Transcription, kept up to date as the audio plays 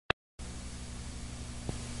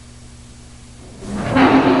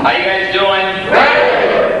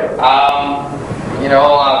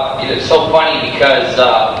because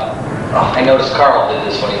I noticed Carl did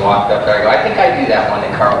this when he walked up there. I go, I think I do that one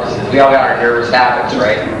that Carl does. We all got our nervous habits,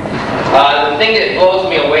 right? The thing that blows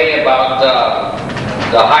me away about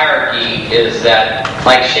the hierarchy is that,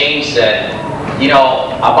 like Shane said, you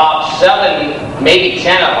know, about 7, maybe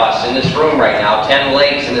 10 of us in this room right now, 10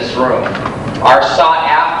 legs in this room, are sought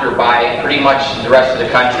after by pretty much the rest of the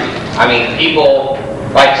country. I mean, people,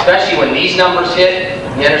 like, especially when these numbers hit,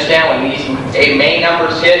 you understand, when these May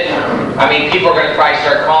numbers hit, I mean, people are going to probably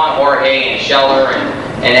start calling Jorge and Scheller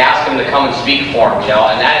and ask them to come and speak for them, you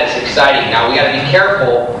know, and that is exciting. Now, we got to be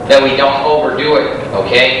careful that we don't overdo it,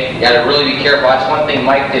 okay? You got to really be careful. That's one thing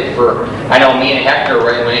Mike did for, I know me and Hector,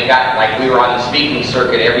 when it got, like, we were on the speaking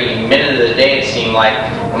circuit every minute of the day, it seemed like,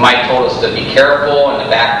 Mike told us to be careful and to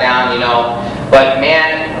back down, you know. But,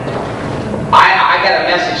 man, I got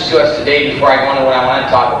a message to us today before I go into what I want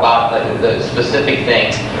to talk about, the specific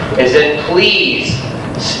things, is that please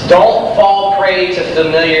don't fall prey to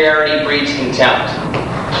familiarity breeds contempt.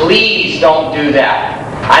 Please don't do that.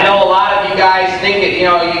 I know a lot of you guys think that, you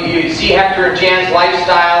know, you see Hector and Jan's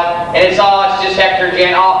lifestyle, and it's just Hector and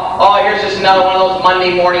Jan. Oh, here's just another one of those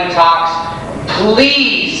Monday morning talks.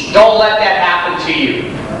 Please don't let that happen to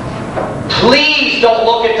you. Please don't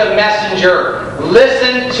look at the messenger.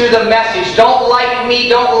 Listen to the message. Don't like me,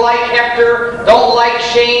 don't like Hector, don't like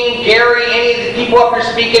Shane, Gary, any of the people up here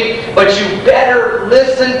speaking, but you better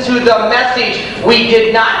listen to the message. We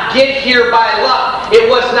did not get here by luck. It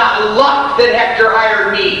was not luck that Hector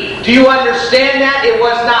hired me. Do you understand that? It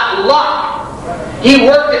was not luck. He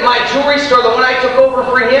worked at my jewelry store, the one I took over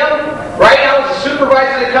for him, right? I was the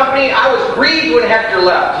supervisor of the company. I was grieved when Hector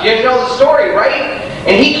left. You know the story, right?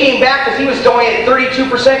 And he came back because he was doing a 32%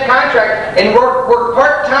 contract and worked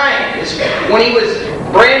part-time when he was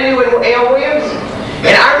brand new in A.L. Williams.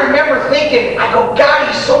 And I remember thinking, I go, God,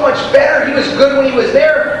 he's so much better. He was good when he was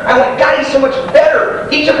there. I went, God, he's so much better.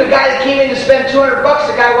 He took a guy that came in to spend $200.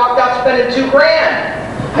 The guy walked out spending $2,000.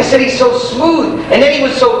 I said, he's so smooth. And then he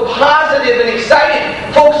was so positive and excited.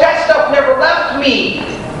 Folks, that stuff never left me.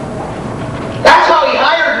 That's how he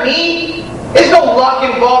hired me. There's no luck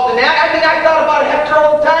involved in that. I mean, I thought about Hector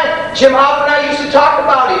all the time. Jim Hopper and I used to talk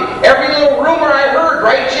about him. Every little rumor I heard,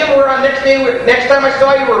 right? Jim, we're on next time I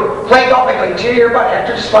saw you, we're playing golf. I go, did you hear about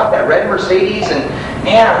Hector just bought that red Mercedes? And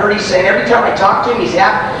man, I heard he's saying every time I talk to him, he's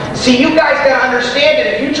happy. See, you guys got to understand that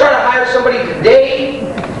if you try to hire somebody today,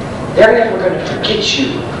 they're never going to forget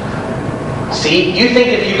you. See, you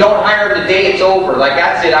think if you don't hire him today, it's over. Like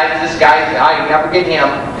that's it. This guy, I never get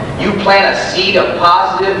him. You plant a seed of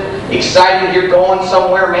positive, excited, you're going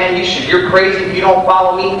somewhere, man, you're crazy if you don't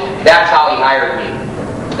follow me. That's how he hired me.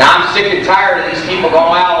 Now I'm sick and tired of these people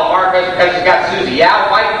going, well, Lamar, because he's got Susie. Yeah,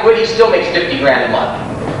 if I quit, he still makes $50,000 a month.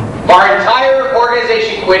 If our entire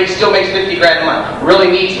organization quit, he still makes $50,000 a month.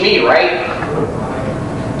 Really needs me, right?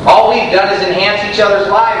 All we've done is enhance each other's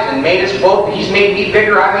lives and made us both. He's made me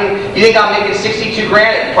bigger. I mean, you think I'm making $62,000,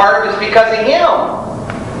 and part of it's because of him.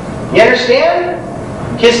 You understand?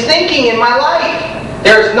 His thinking in my life.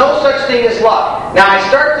 There's no such thing as luck. Now I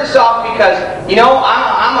start this off because, you know,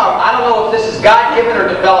 I don't know if this is God-given or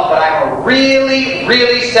developed, but I'm a really,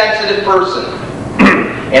 really sensitive person.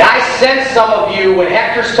 And I sense some of you when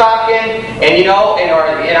Hector's talking, and you know, and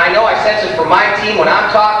I know I sense it from my team when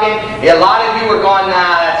I'm talking. A lot of you are going,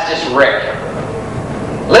 nah, that's just Rick.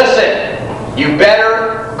 Listen, you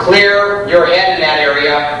better clear your head in that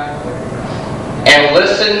area and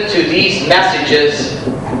listen to these messages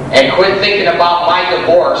and quit thinking about my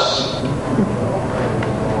divorce.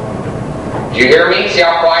 Do you hear me? See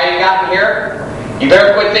how quiet it got in here? You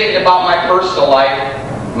better quit thinking about my personal life,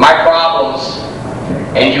 my problems,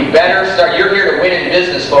 and you better start. You're here to win in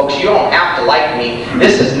business, folks. You don't have to like me.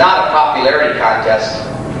 This is not a popularity contest.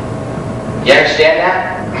 You understand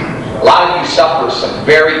that? A lot of you suffer some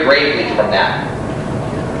very gravely from that.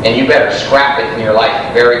 And you better scrap it in your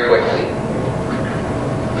life very quickly.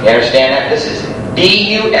 You understand that? This is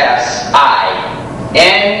BUSINESS.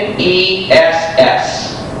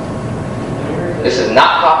 This is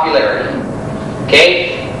not popularity.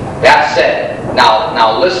 Okay? That's it.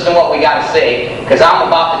 Now listen to what we got to say, because I'm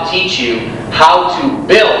about to teach you how to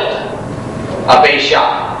build a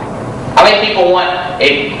Baseshop. How many people want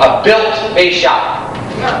a built Baseshop?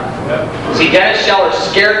 Yeah. See, Dennis Scheller's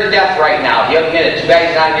scared to death right now. He'll admit it. Too bad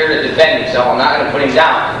he's not here to defend himself. I'm not going to put him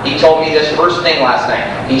down. He told me this first thing last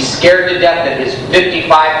night. He's scared to death that his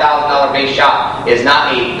 $55,000 base shop is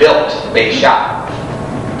not a built base shop.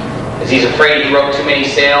 Because he's afraid he wrote too many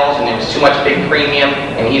sales and it was too much big premium,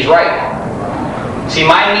 and he's right. See,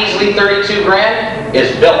 my measly $32,000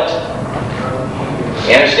 is built.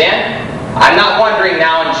 You understand? I'm not wondering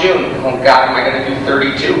now in June, oh God, am I going to do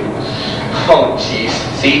 32? Oh, geez.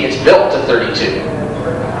 See, it's built to 32.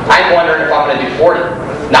 I'm wondering if I'm going to do 40,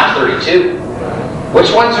 not 32.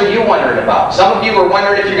 Which ones are you wondering about? Some of you are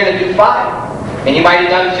wondering if you're going to do 5. And you might have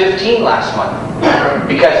done 15 last month.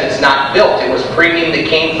 Because it's not built. It was premium that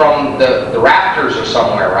came from the rafters or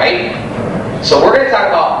somewhere, right? So we're going to talk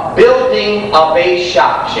about building a base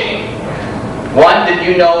shop, Shane. One, did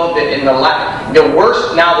you know that in the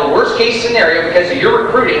worst case scenario, because of your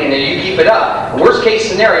recruiting and then you keep it up, the worst case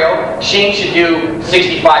scenario, Shane should do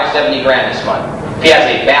 65, 70 grand this month. If he has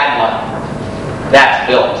a bad month, that's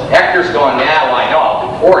built. Hector's going, yeah, well, I know I'll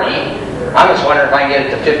do 40. I'm just wondering if I can get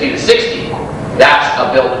it to 50 to 60. That's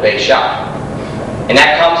a built base shop. And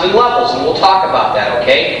that comes in levels, and we'll talk about that,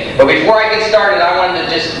 okay? But before I get started, I wanted to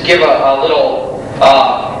just give a little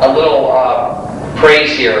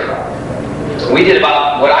praise here. We did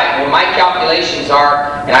about what my calculations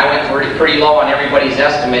are, and I went pretty low on everybody's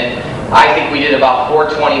estimate. I think we did about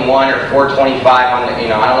 421 or 425 on the, I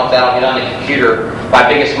don't know if that'll get on the computer. My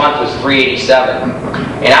biggest month was 387.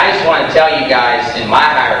 And I just want to tell you guys in my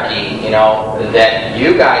hierarchy, that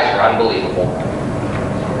you guys are unbelievable.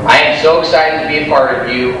 I am so excited to be a part of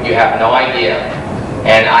you. You have no idea.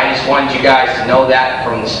 And I just wanted you guys to know that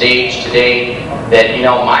from the stage today, that,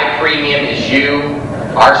 my premium is you.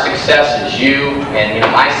 Our success is you, and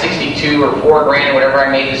my 62 or 4 grand, whatever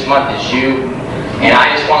I made this month, is you. And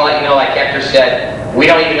I just want to let you know, like Hector said, we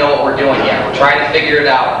don't even know what we're doing yet. We're trying to figure it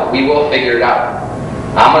out, but we will figure it out.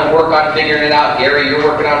 I'm going to work on figuring it out. Gary, you're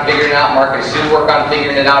working on figuring it out. Mark and Sue work on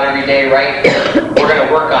figuring it out every day, right? We're going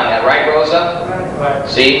to work on that, right, Rosa?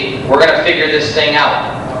 See, we're going to figure this thing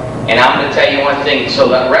out. And I'm going to tell you one thing, so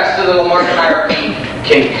the rest of the market hierarchy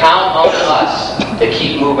can count on us to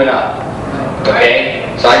keep moving up. Okay?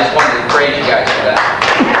 So I just wanted to praise you guys for that.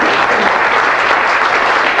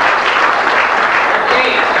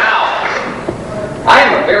 Okay, now, I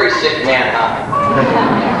am a very sick man, huh?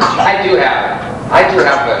 I do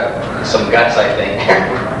have some guts, I think.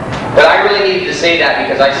 But I really needed to say that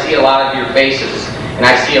because I see a lot of your faces, and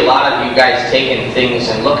I see a lot of you guys taking things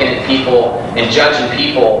and looking at people and judging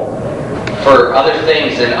people for other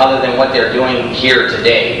things other than what they're doing here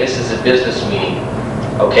today. This is a business meeting.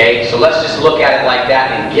 Okay, so let's just look at it like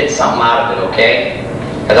that and get something out of it, okay?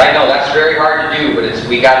 Because I know that's very hard to do, but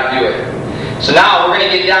we got to do it. So now we're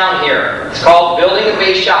going to get down here. It's called Building a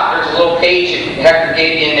Base Shop. There's a little page that Hector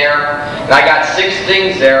gave you in there, and I got 6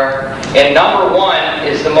 things there. And number 1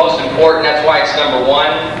 is the most important. That's why it's number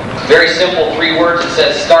 1. Very simple, 3 words. It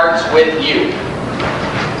says starts with you.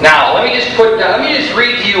 Now let me just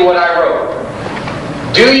read to you what I wrote.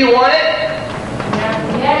 Do you want it?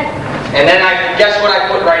 Yes. And then guess what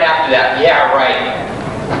I put right after that? Yeah, right.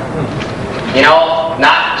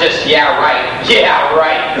 Not just yeah, right. Yeah,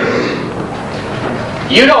 right.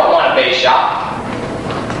 You don't want a base shop.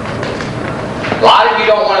 A lot of you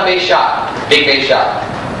don't want a base shop. Big base shop.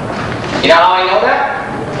 You know how I know that?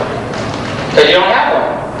 Because you don't have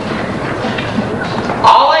one.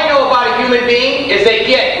 All I know about a human being is they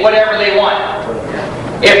get whatever they want.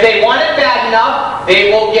 If they want it bad enough,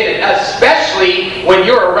 they will get it, especially when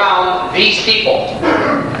you're around these people.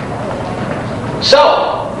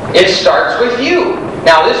 So, it starts with you.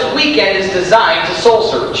 Now, this weekend is designed to soul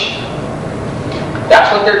search.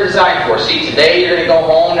 That's what they're designed for. See, today you're going to go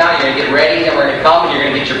home now, you're going to get ready, and we're going to come, and you're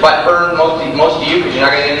going to get your butt burned, most of you, because you're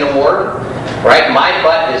not going to get an award. Right? My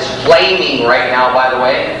butt is flaming right now, by the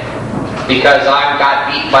way. Because I've got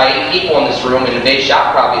beat by 8 people in this room in the base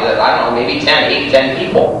shop, probably, maybe 10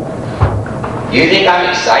 people. You think I'm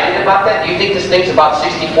excited about that? Do you think this thing's about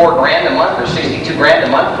 64 grand a month or 62 grand a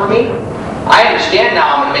month for me? I understand now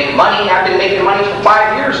I'm going to make money. I've been making money for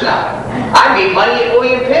 5 years now. I made money at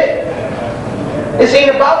William Pitt. This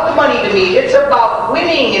ain't about the money to me. It's about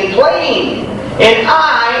winning and playing. And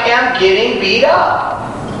I am getting beat up.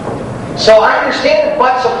 So I understand the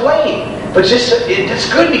butts of playing. But it's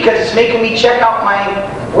good because it's making me check out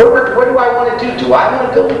what do I want to do? Do I want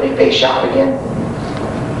to build a big base shop again?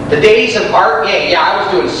 The days of art, I was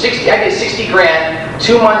doing 60. I did 60 grand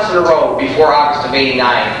 2 months in a row before August of '89,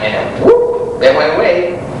 and then whoop, that went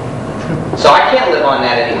away. So I can't live on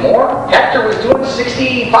that anymore. Hector was doing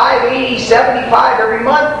 65, 80, 75 every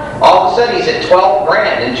month. All of a sudden he's at 12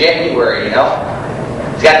 grand in January,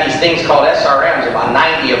 He's got these things called SRMs, about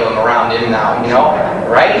 90 of them around him now,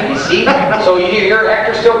 right? You see? So you hear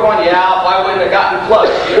Hector still going, yeah, if I wouldn't have gotten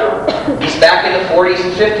flush, He's back in the 40s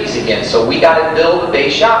and 50s again. So we got to build a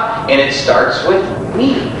base shop, and it starts with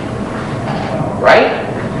me. Right?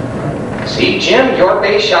 See, Jim, your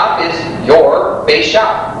base shop is your base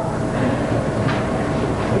shop.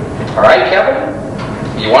 All right, Kevin?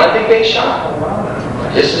 You want a big base shop?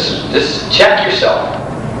 Just check yourself.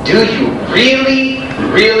 Do you really,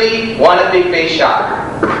 really want a big base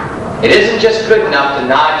shop? It isn't just good enough to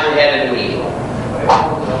nod your head at me.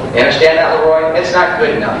 You understand that, Leroy? It's not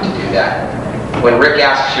good enough to do that. When Rick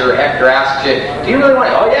asks you or Hector asks you, do you really want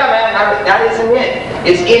it? Oh yeah, man, that isn't it.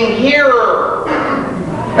 It's in here.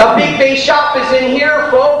 A big base shop is in here,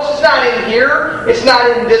 folks. It's not in here. It's not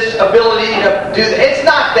in this ability to do that. It's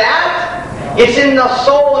not that. It's in the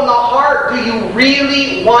soul and the heart. Do you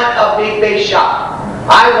really want a big base shop?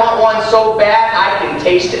 I want one so bad I can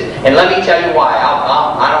taste it. And let me tell you why.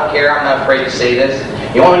 I don't care. I'm not afraid to say this.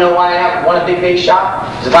 You want to know why I want a big base shop?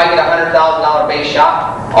 Because if I get a $100,000 base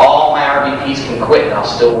shop, all my RVPs can quit and I'll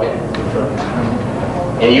still win.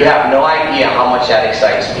 And you have no idea how much that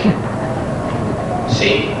excites me.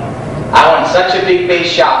 See? I want such a big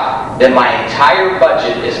base shop that my entire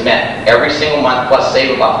budget is met every single month, plus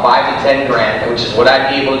save about $5 to $10 grand, which is what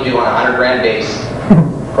I'd be able to do on a $100 grand base.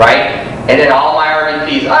 Right? And then all my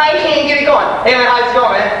RVPs, I can't get it going. Hey man, how's it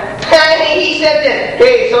going, man? He said this.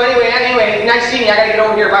 Hey, so anyway, nice seeing you. I gotta get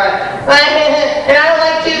over here. And I don't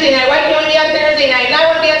like Tuesday night. Why can't we be on Thursday night? And I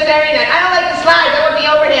want to be on Saturday night. I don't like the slides. I want to be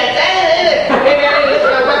overhead. Hey man,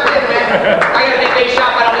 listen, what's this, man? I got a big base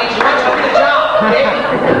shop. I don't need you much. I'm doing the job. Okay?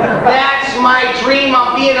 That's my dream.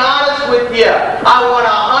 I'm being honest with you. I want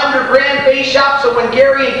a $100 grand base shop, so when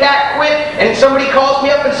Gary and Pat quit, and somebody calls me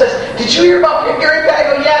up and says, "Did you hear about Gary and Pat?"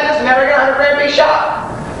 I go, "Yeah, listen, man, I got a $100 grand base shop."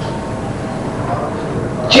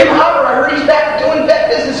 Jim Hubbard, I heard he's back doing vet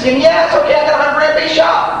business again. Yeah, it's okay, I got a $100 grand base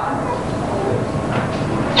shop.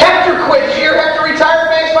 Hector quit. Did you hear Hector retired?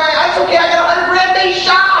 It's okay, I got a $100 grand base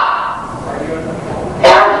shop.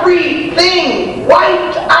 Everything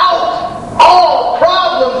wiped out. All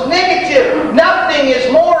problems negative. Nothing is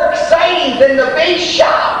more exciting than the base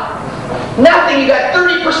shop. Nothing. You got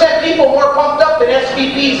 30% people more pumped up than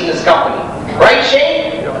SVPs in this company. Right,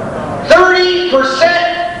 Shane?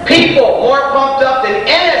 30% people more pumped up than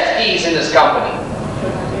NSPs in this company.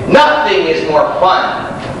 Nothing is more fun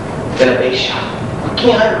than a base shop. Give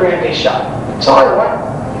me a $100 grand base shop. That's all I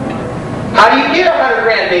want. How do you get a $100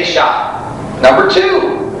 grand base shop? Number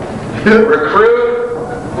 2, recruit,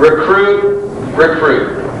 recruit,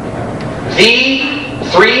 recruit. The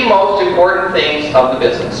 3 most important things of the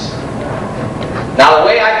business. Now, the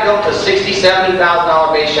way I built a $60,000,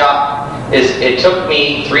 $70,000 base shop is it took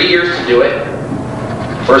me 3 years to do it.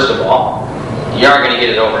 First of all, you aren't going to get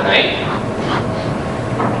it overnight.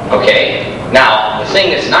 Okay? Now, the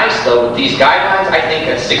thing that's nice though, with these guidelines, I think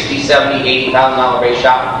a $60,000, $70,000, $80,000 base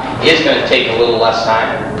shop is going to take a little less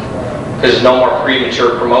time. Because there's no more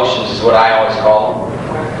premature promotions is what I always call them.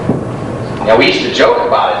 Now, we used to joke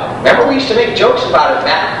about it. Remember, we used to make jokes about it,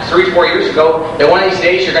 Matt, 3 or 4 years ago, that one of these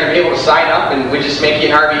days you're going to be able to sign up and we just make you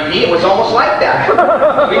an RVP. It was almost like that.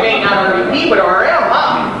 We made not an RVP, but an RM,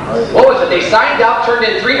 huh? What was it? They signed up, turned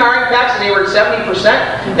in 3 hiring packs, and they were at 70%.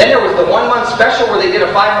 Then there was the 1-month special where they did a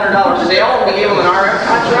 $500 sale, and we gave them an RM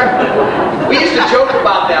contract. We used to joke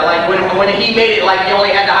about that, like when he made it like you only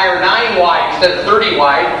had to hire 9 wide instead of 30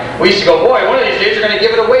 wide. We used to go, boy, one of these days they're going to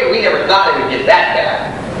give it away. We never thought it would get that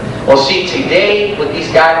bad. Well, see, today, with these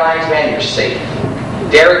guidelines, man, you're safe.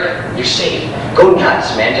 Derek, you're safe. Go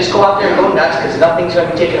nuts, man. Just go out there and go nuts, because nothing's going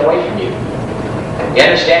to be taken away from you. You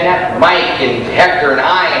understand that? Mike and Hector and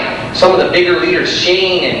I and some of the bigger leaders,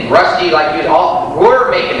 Shane and Rusty, like you all,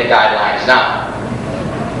 we're making the guidelines now.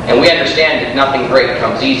 And we understand that nothing great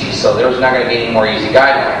comes easy, so there's not going to be any more easy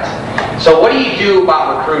guidelines. So what do you do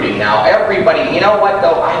about recruiting now? Everybody, you know what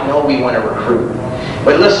though? I know we want to recruit.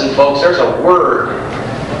 But listen, folks, there's a word.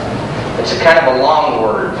 It's a kind of a long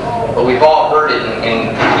word, but we've all heard it.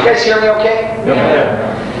 And you guys hear me okay?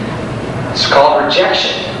 Yeah. It's called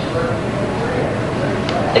rejection.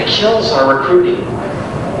 It kills our recruiting.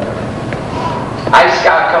 I just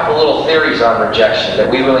got a couple little theories on rejection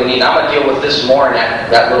that we really need. I'm going to deal with this more in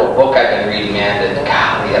that little book I've been reading, man. That,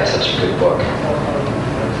 golly, that's such a good book.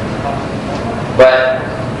 But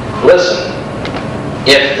listen,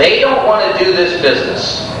 if they don't want to do this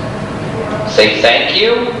business, say thank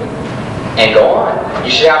you and go on. You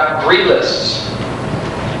should have 3 lists.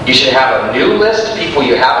 You should have a new list of people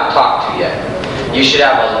you haven't talked to yet. You should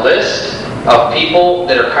have a list of people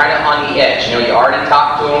that are kind of on the edge. You know, you already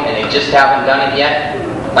talked to them and they just haven't done it yet.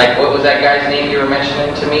 Like, what was that guy's name you were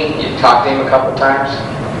mentioning to me? You talked to him a couple times?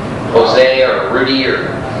 Jose or Rudy or...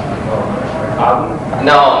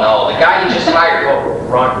 No, the guy you just hired.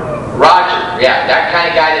 Roger, yeah, that kind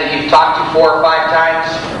of guy that you've talked to 4 or 5 times.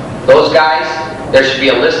 Those guys. There should be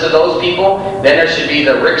a list of those people. Then there should be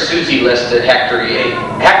the Rick Susie list that Hector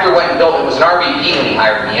went and built. It was an RVP when he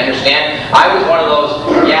hired me, understand? I was one of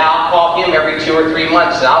those, yeah, I'll call him every 2 or 3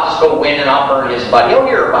 months and I'll just go win and I'll burn his butt. He'll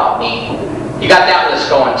hear about me. You got that list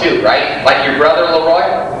going too, right? Like your brother Leroy?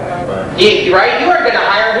 Right? You aren't going to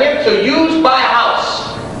hire him, so use buy a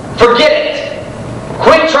house. Forget it.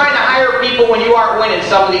 Quit trying to hire people when you aren't winning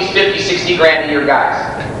some of these 50, 60 grand a year guys.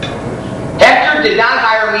 Hector did not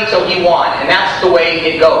hire me till he won, and that's the way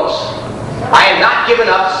it goes. I have not given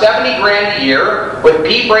up 70 grand a year with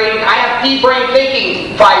P-brain. I have P-brain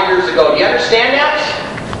thinking 5 years ago. Do you understand that?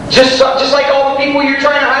 Just like all the people you're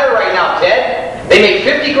trying to hire right now, Ted. They make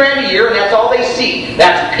 50 grand a year, and that's all they see.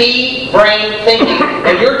 That's P-brain thinking.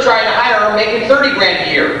 And you're trying to hire them making 30 grand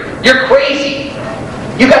a year. You're crazy.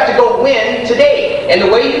 You got to go win today. And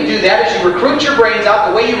the way you do that is you recruit your brains out.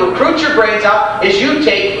 The way you recruit your brains out is you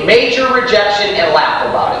take major rejection and laugh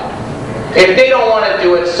about it. If they don't want to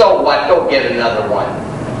do it, so what? Go get another one.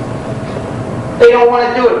 They don't want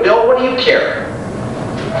to do it, Bill. What do you care?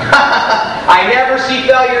 I never see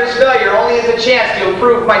failure as failure, only as a chance to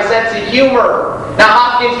improve my sense of humor. Now,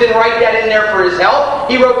 Hopkins didn't write that in there for his health.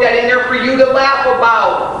 He wrote that in there for you to laugh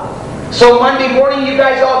about. So Monday morning, you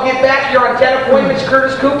guys all get back. You're on 10 appointments,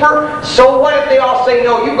 Curtis Cooper. So what if they all say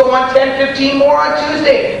no? You go on 10, 15 more on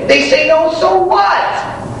Tuesday. They say no, so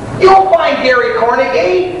what? You'll find Gary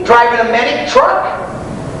Cornegay driving a medic truck.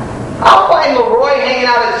 I'll find Leroy hanging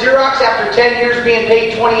out at Xerox after 10 years being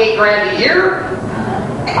paid 28 grand a year.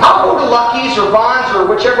 I'll go to Lucky's or Vaughn's or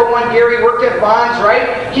whichever one Gary worked at, Vaughn's,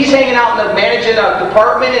 right? He's hanging out in the managing a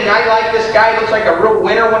department, and I like this guy. Looks like a real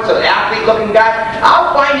winner. Wants an athlete-looking guy.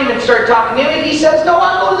 I'll find him and start talking to him, and he says, no,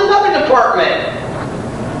 I'll go to another department.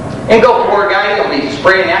 And go, poor guy, he'll be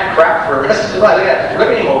spraying that crap for the rest of his life. Look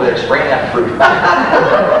at him over there spraying that fruit.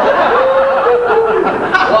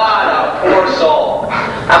 What a poor soul.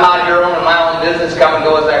 I'm out here owning my own business, come and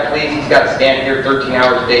go as I please. He's got to stand here 13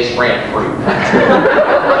 hours a day spraying fruit.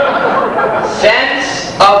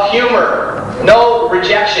 Sense of humor. No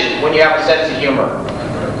rejection when you have a sense of humor.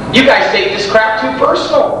 You guys take this crap too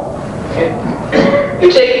personal.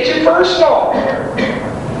 You take it too personal.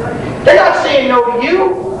 They're not saying no to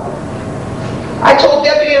you. I told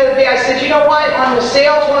Debbie the other day, I said, you know what? On the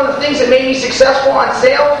sales, one of the things that made me successful on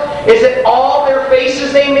sales is that all their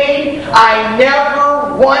faces they made, I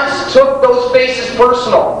never once took those faces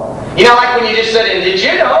personal. You know, like when you just said, and did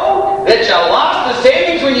you know that you lost the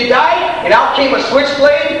savings when you died? And out came a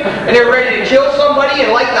switchblade, and they're ready to kill somebody and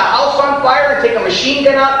light the house on fire and take a machine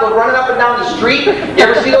gun out, go running up and down the street. You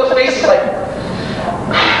ever see those faces like...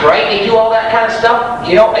 Right? They do all that kind of stuff.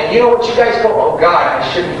 You know, and you know what you guys go, oh God, I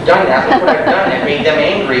shouldn't have done that. Look what I've done. It made them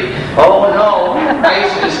angry. Oh no. I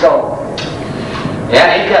used to just go,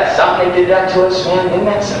 yeah, ain't that something they did that to us, man? Isn't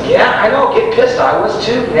that something? Yeah, I know. Get pissed. I was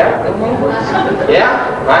too. Yeah.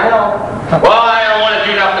 Yeah, I know. Well, I don't want to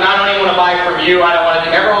do nothing. I don't even want to buy from you. I don't want to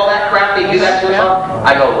do... Remember all that crap they do that to us all?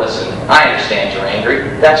 I go, listen, I understand you're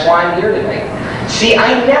angry. That's why I'm here tonight. See,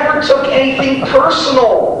 I never took anything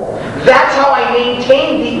personal. That's how I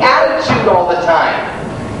maintained the attitude all the time.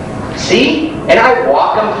 See? And I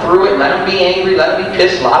walk them through it, let them be angry, let them be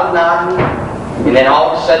pissed, loud and nodding. And then all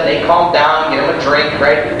of a sudden they calm down, get them a drink,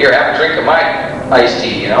 right? Here, have a drink of my iced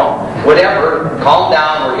tea, you know? Whatever. Calm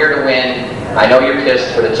down, we're here to win. I know you're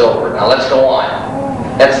pissed, but it's over. Now let's go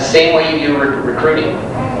on. That's the same way you do recruiting.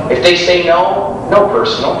 If they say no, no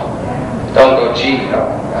personal. Don't go, gee, no,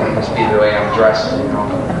 that must be the way I'm dressed, you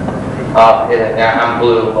know? I'm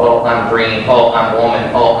blue, oh, I'm green, oh, I'm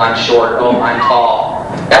woman, oh, I'm short, oh, I'm tall.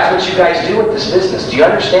 That's what you guys do with this business. Do you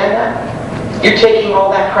understand that? You're taking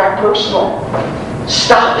all that crap personal.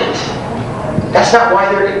 Stop it. That's not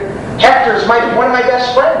why they're... Hector is one of my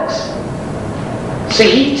best friends.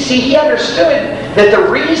 See, he understood that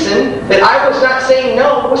the reason that I was not saying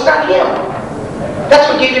no was not him. That's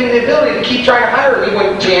what gave him the ability to keep trying to hire me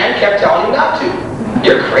when Jan kept telling him not to.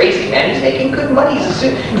 You're crazy, man. He's making good money.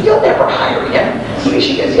 You'll never hire him.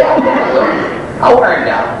 She goes, yeah, I will. I'll wear him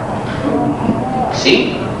down.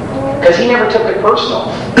 See? Because he never took it personal.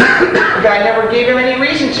 The guy never gave him any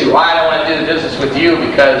reason to. Well, I don't want to do the business with you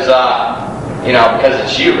because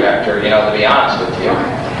it's you, Hector, to be honest with you.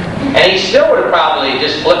 And he still would have probably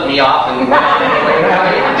just flipped me off and went on anyway.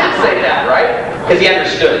 He did say that, right? Because he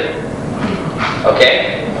understood it.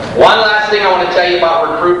 Okay? One last thing I want to tell you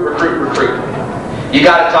about recruit. You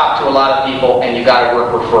got to talk to a lot of people, and you got to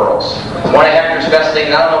work referrals. One of Hector's best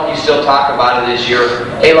things, I don't know if you still talk about it, is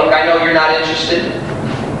hey, look, I know you're not interested,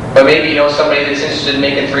 but maybe you know somebody that's interested in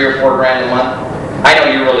making $3 or $4 grand a month. I know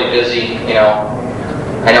you're really busy,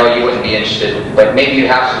 I know you wouldn't be interested, but maybe you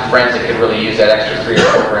have some friends that could really use that extra $3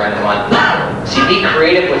 or $4 grand a month. See, be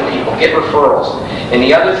creative with people, get referrals. And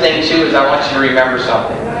the other thing too is I want you to remember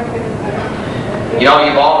something.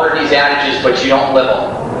 You've all heard these adages, but you don't live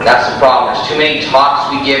them. That's the problem. There's too many talks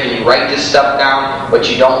we give and you write this stuff down, but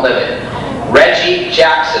you don't live it. Reggie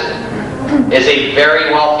Jackson is a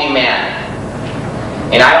very wealthy man.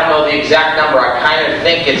 And I don't know the exact number. I kind of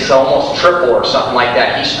think it's almost triple or something like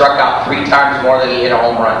that. He struck out 3 times more than he hit a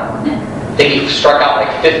home run. I think he struck out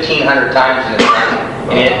like 1,500 times in his life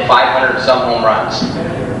and he hit 500 and some home runs.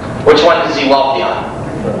 Which one is he wealthy on?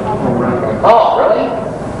 Oh, really?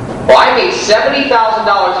 Well, I made $70,000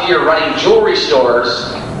 a year running jewelry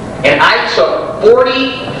stores, and I took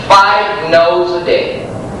 45 no's a day.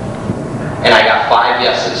 And I got 5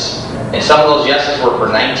 yeses. And some of those yeses were for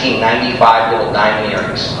 1995 little diamond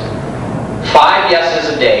earrings. 5 yeses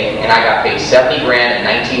a day, and I got paid $70,000 in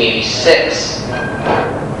 1986.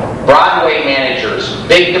 Broadway managers,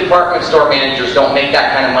 big department store managers don't make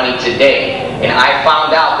that kind of money today. And I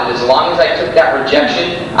found out that as long as I took that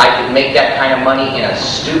rejection, I could make that kind of money in a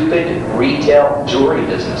stupid retail jewelry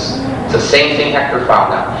business. It's the same thing Hector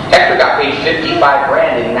found out. Hector got paid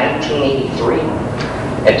 $55,000 in 1983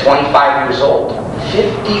 at 25 years old.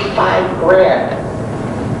 $55,000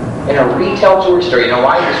 in a retail jewelry store. You know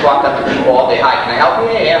why? He just walked up to people all day. Hi, can I help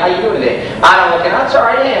you? Hey, how you doing today? I'm looking. That's all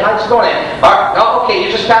right. Hey, how's it going? Oh, okay,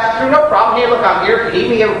 you just passed through. No problem. Here, look, I'm here. If you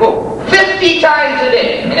need me, go. 50 times a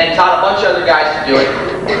day. And then taught a bunch of other guys to do it.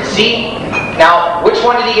 See? Now, which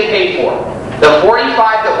one did he get paid for? The 45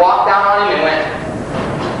 that walked down on him and went,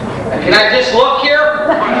 can I just look here?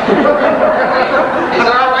 Is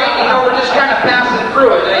it all right? You know, we're just kind of passing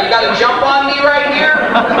through it. You got to jump on me right here?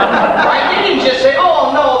 I didn't just say,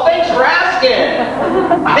 oh, no, thanks for asking.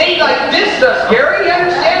 They like dissed us, Gary. You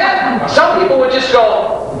understand that? Some people would just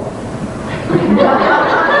go,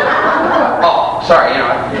 oh, sorry, you know,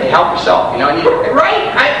 help yourself. You know, and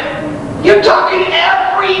right? You're talking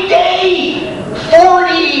every day.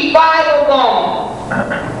 45 of them.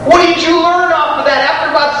 What did you learn off of that after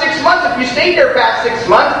about 6 months? If you stayed there past 6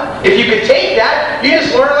 months, if you could take that, you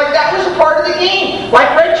just learned like that was a part of the game. Like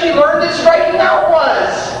Reggie learned that striking out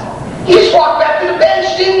was. He just walked back to the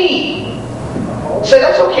bench, didn't he? Said,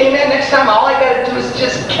 that's okay, man. Next time, all I got to do is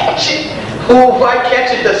just catch it. Ooh, if I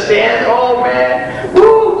catch it to stand, oh, man.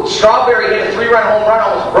 Woo! Strawberry hit a 3-run home run,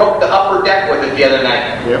 almost broke the upper deck with it the other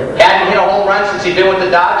night. Yep. Hadn't hit a home run since he'd been with the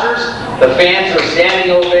Dodgers. The fans were standing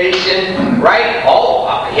ovation, right? Oh,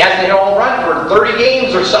 he hasn't hit a home run for 30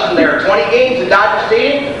 games or something there, 20 games at Dodger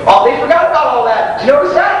Stadium. Oh, they forgot about all that. Did you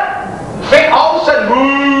notice that? All of a sudden,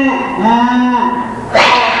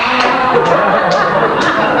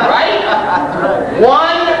 right?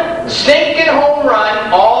 One stinking home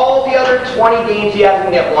run, all the other 20 games he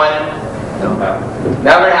hasn't hit one.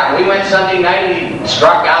 Never happened. We went Sunday night, he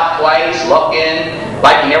struck out twice, looking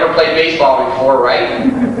like he never played baseball before, right?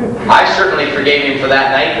 I certainly forgave him for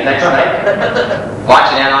that night, the next night.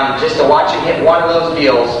 Watching that on just to watch him hit one of those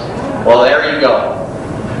deals. Well, there you go.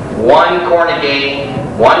 One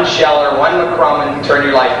Cornegay, one Scheller, one McCrumman, turn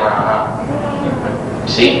your life around, huh?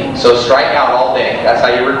 See? So strike out all day. That's how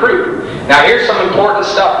you recruit. Now here's some important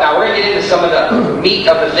stuff. Now we're going to get into some of the meat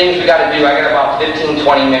of the things we got to do. I got about 15,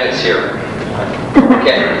 20 minutes here.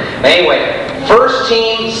 Okay. Anyway, first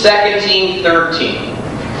team, second team, third team.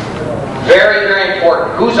 Very, very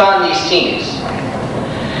important. Who's on these teams?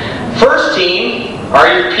 First team are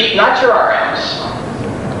your not your RMs,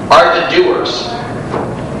 are the doers.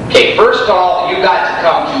 Okay, first of all, you got to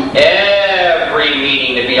come to every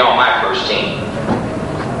meeting to be on my first team.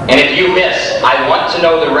 And if you miss, I want to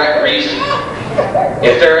know the right reason.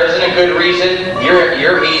 If there isn't a good reason,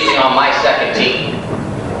 you're meeting on my second team.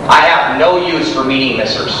 I have no use for meeting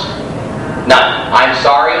missers. None. I'm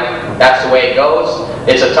sorry. That's the way it goes.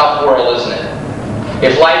 It's a tough world, isn't it?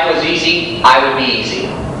 If life was easy, I would be easy.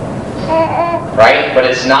 Right? But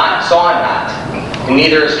it's not, so I'm not. And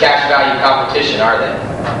neither is cash value competition, are they?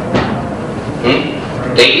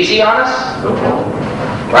 They easy on us?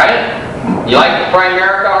 Right? You like the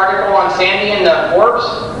Primerica article on Sandy and the Forbes?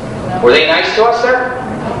 Were they nice to us there?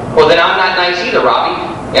 Well, then I'm not nice either, Robbie.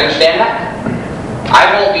 You understand that? I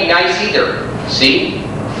won't be nice either. See?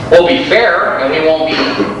 We'll be fair and we won't be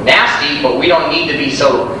nasty, but we don't need to be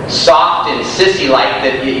so soft and sissy-like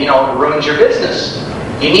that it ruins your business.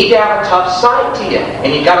 You need to have a tough side to you,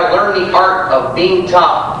 and you got to learn the art of being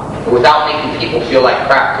tough without making people feel like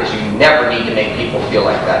crap, because you never need to make people feel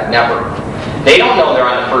like that. Never. They don't know they're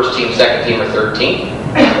on the first team, second team, or third team.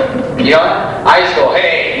 You know, I just go,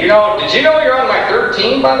 hey, did you know you're on my third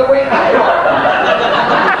team, by the way?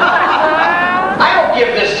 I don't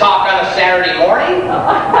give this talk on a Saturday morning.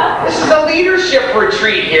 This is a leadership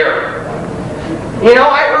retreat here.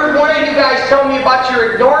 I heard one of you guys tell me about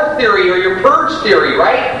your ignore theory or your purge theory,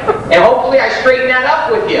 right? And hopefully I straighten that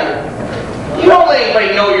up with you. You don't let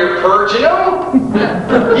anybody know you're purging them.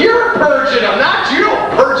 You're purging them, not you.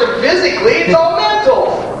 Don't purge them physically. It's all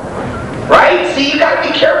mental. Right?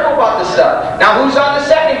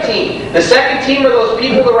 The second team are those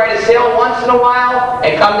people that write a sale once in a while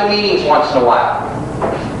and come to meetings once in a while.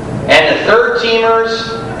 And the third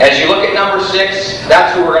teamers, as you look at number 6,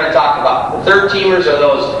 that's who we're going to talk about. The third teamers are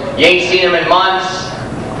those, you ain't seen them in months.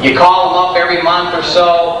 You call them up every month or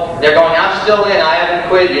so. They're going, I'm still in. I haven't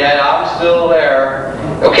quit yet. I'm still there.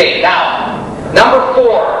 Okay, now, number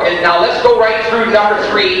 4. And now let's go right through number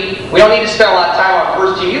 3. We don't need to spend a lot of time on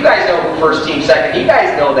first team. You guys know who first team, second. You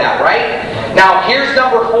guys know that, right? Now, here's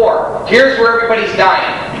number 4. Here's where everybody's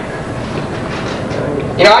dying.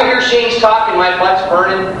 You know, I hear Shane's talking, my butt's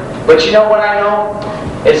burning. But you know what I know?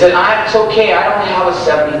 Is that it's okay. I don't have a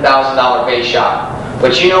 $70,000 base shop.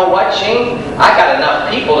 But you know what, Shane? I got enough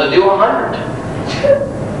people to do 100.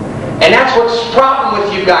 And that's what's the problem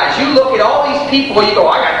with you guys. You look at all these people, you go,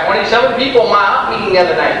 I got 27 people in my op meeting the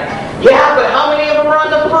other night. Yeah, but how many of them are on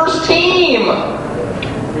the first team?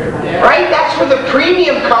 Right? That's where the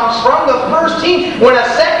premium comes from, the first team. When a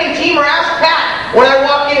second teamer asks Pat, when I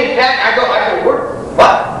walk in and Pat, I go, what?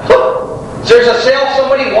 There's a sale,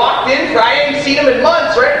 somebody walked in, I ain't seen him in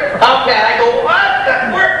months, right? How Pat? I go, what?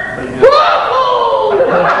 Whoa!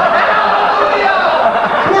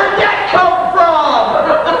 Where'd that come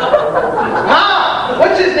from? Huh?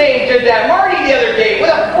 What's his name did that? Marty the other day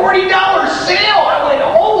with a $40 sale. I went,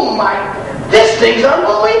 oh my, this thing's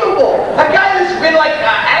unbelievable. A guy that's been like,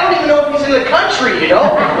 I don't even know if he's in the country, you know?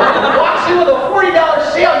 Walks in with a $40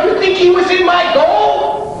 sale. You think he was in my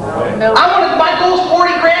goal? No. My goal's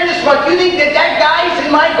 40 grand this month. You think that guy's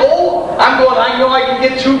in my goal? I'm going, I know I can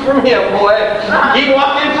get 2 from him, boy. He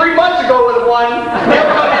walked in 3 months ago with 1. He'll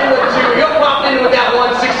come in with 2. He'll pop in with that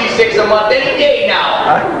 166 a month any day now.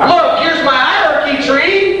 Look, here's my hierarchy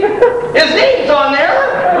tree. His name's on there.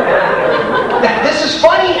 This is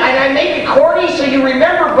funny, and I make it corny so you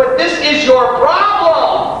remember, but this is your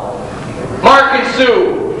problem. Mark and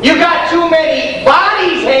Sue. You got too many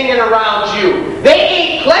bodies hanging around you. They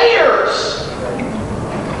ain't players.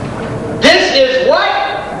 This is what?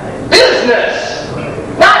 Business.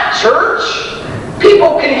 Not church.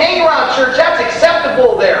 People can hang around church. That's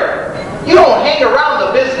acceptable there. You don't hang around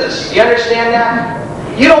the business. You understand that?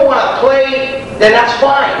 You don't want to play, then that's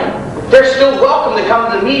fine. They're still welcome to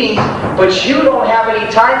come to the meetings, but you don't have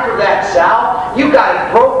any time for that, Sal. You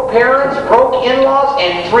got broke parents, broke in-laws,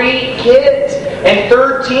 and 3 kids. And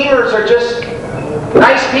third teamers are just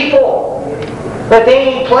nice people, but they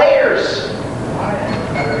ain't players.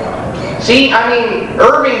 See, I mean,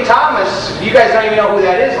 Irving Thomas, you guys don't even know who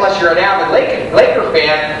that is unless you're an avid Laker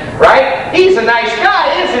fan, right? He's a nice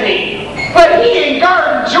guy, isn't he? But he ain't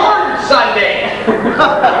guarding Jordan Sunday.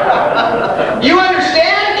 You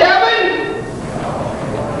understand, Kevin?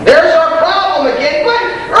 There's our problem again. But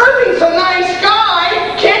Irving's a nice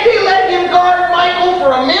guy. Can't they let him guard Michael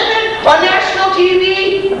for a minute on national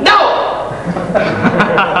TV? No.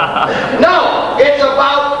 No. It's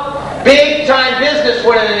about big-time business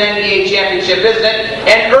winning an NBA championship, isn't it?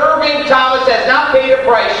 And Irving Thomas has not paid a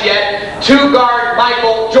price yet to guard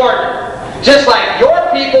Michael Jordan. Just like your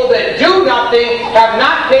people that do nothing have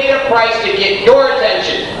not paid a price to get your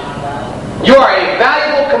attention. You are a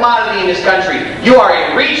valuable commodity in this country. You are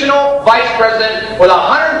a regional vice president with a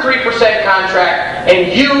 103% contract,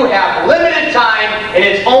 and you have limited time, and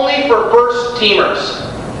it's only for first teamers.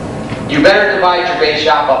 You better divide your base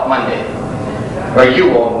shop up Monday, or you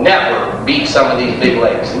will never beat some of these big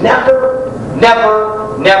legs. Never,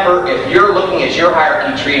 never, never. If you're looking at your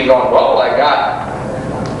hierarchy tree and going, well, I got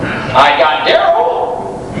Daryl.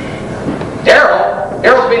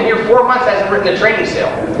 Daryl's been here 4 months, hasn't written a training sale.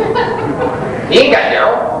 He ain't got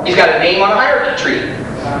Daryl. He's got a name on a hierarchy tree.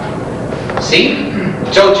 See?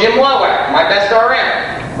 So Jim Lawak, my best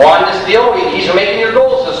RM. Won this deal. He's making your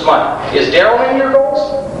goals this month. Is Daryl making your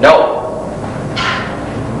goals? No.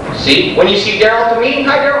 See? When you see Daryl at the meeting,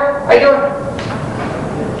 hi Daryl. How you doing?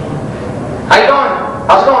 How you doing?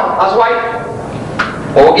 How's it going? How's the wife?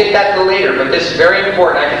 Well, we'll get that to later, but this is very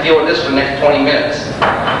important. I can deal with this for the next 20 minutes.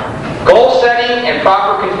 Goal setting and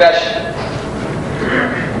proper confession.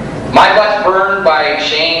 My butt's burned by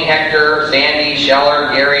Shane, Hector, Sandy, Scheller,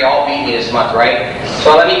 Gary, all beat me this month, right?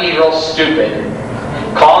 So let me be real stupid.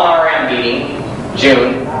 Call an RM meeting,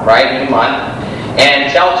 June, right, new month,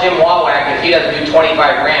 and tell Jim Wawak if he doesn't do 25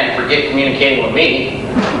 grand, forget communicating with me,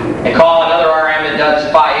 and call another RM that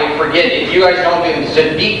does 5, forget it. If you guys don't do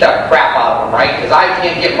it, beat the crap out of them, right? Because I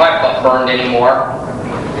can't get my butt burned anymore.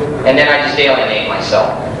 And then I just alienate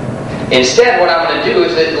myself. Instead, what I'm going to do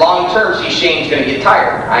is that long term, see, Shane's going to get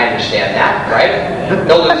tired. I understand that, right?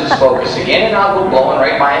 He'll lose his focus again, and I'll go blowing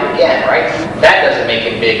right by him again, right? That doesn't make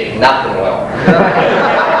him big. Nothing will.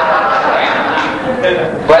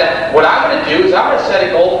 Right? But what I'm going to do is I'm going to set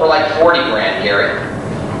a goal for like 40 grand, Gary.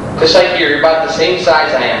 Just like you're about the same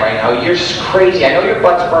size I am right now. You're crazy. I know your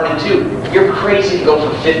butt's burning too. You're crazy to go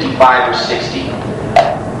for 55 or 60.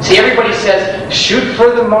 See, everybody says, shoot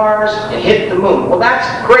for the Mars and hit the moon. Well, that's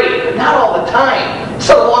great, but not all the time. It's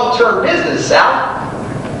a long-term business, Sal.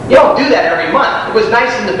 You don't do that every month. It was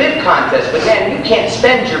nice in the bid contest, but then you can't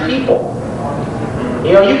spend your people.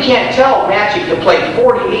 You know, you can't tell Magic to play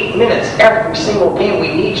 48 minutes every single game we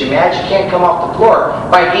need you. Magic can't come off the floor.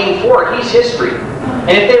 By game 4, he's history.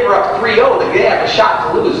 And if they were up 3-0, they have a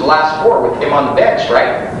shot to lose the last 4 with him on the bench,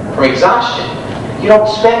 right? From exhaustion. You don't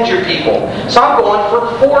spend your people. So I'm going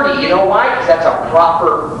for 40. You know why? Because that's a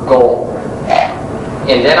proper goal.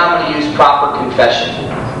 And then I'm going to use proper confession.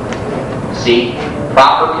 See?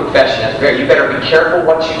 Proper confession. That's very. You better be careful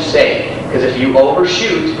what you say. Because if you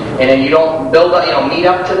overshoot and then you don't build up, meet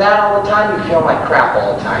up to that all the time, you feel like crap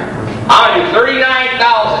all the time. I'm going to do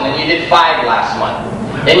 39,000 and you did 5 last month.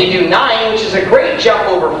 Then you do 9, which is a great jump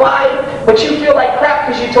over 5, but you feel like crap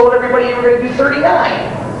because you told everybody you were going to do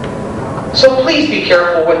 39. So please be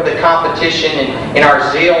careful with the competition and our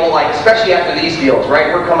zeal, like especially after these deals,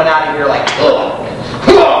 right? We're coming out of here like, ugh,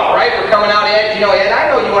 right? We're coming out Ed, and I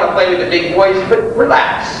know you want to play with the big boys, but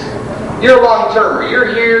relax. You're a long-termer.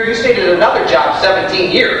 You're here. You stayed at another job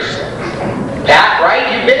 17 years. Pat,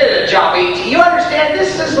 right? You've been at a job 18. You understand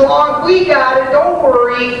this is long. We got it. Don't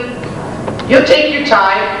worry. You take your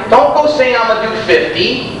time. Don't go saying I'm going to do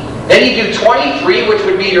 50. Then you do 23, which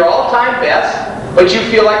would be your all-time best. But you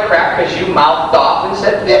feel like crap because you mouthed off and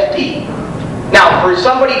said 50. Now, for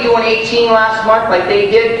somebody doing 18 last month like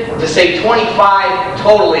they did, to say 25,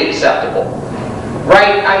 totally acceptable.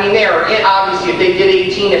 Right? I mean, obviously, if they did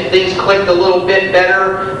 18, if things clicked a little bit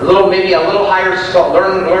better, maybe a little higher,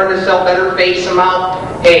 learn to sell better face amount.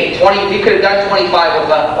 Hey, 20. You could have done 25 with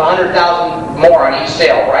 100,000 more on each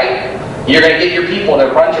sale, right? You're going to get your people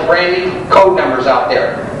to bunch of brand new code numbers out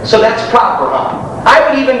there. So that's proper, huh? I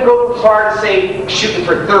would even go as far as say shooting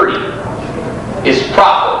for 30 is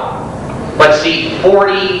proper. But see,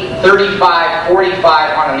 40, 35,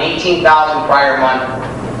 45 on an 18,000 prior month,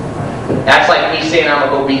 that's like me saying I'm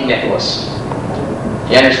going to go beat Nicholas.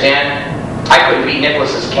 You understand? I couldn't beat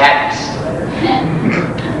Nicholas's caddies.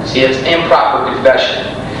 See, it's improper confession.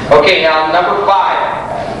 Okay, now number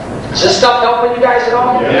 5. Is this stuff helping you guys at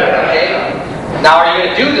all? Yeah. Okay. Now, are you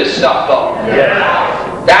going to do this stuff though?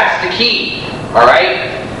 Yeah. That's the key. All right?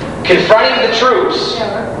 Confronting the troops.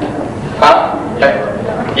 Huh?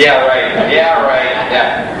 Yeah, right. Yeah, right.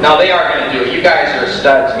 Yeah. No, they are going to do it. You guys are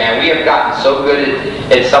studs, man. We have gotten so good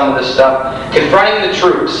at some of this stuff. Confronting the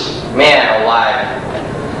troops. Man alive.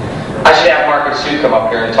 I should have Mark and Sue come up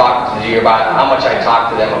here and talk to you about how much I talk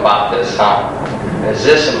to them about this, huh? Is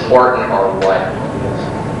this important or what?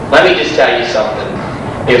 Let me just tell you something.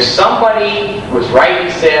 If somebody was writing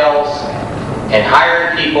sales and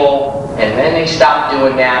hiring people and then they stopped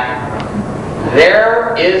doing that,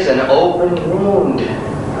 there is an open wound.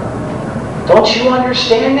 Don't you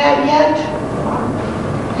understand that yet?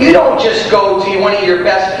 You don't just go to one of your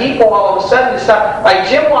best people all of a sudden and stop. Like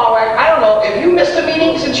Jim Wawak, I don't know, have you missed a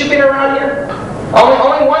meeting since you've been around here?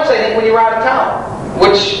 Only once, I think, when you were out of town.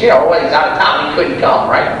 Which, when he's out of town, he couldn't come,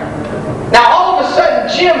 right? Now, all of a sudden,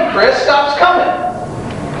 Chris stops coming.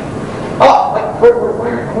 Oh,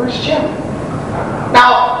 where's Jim?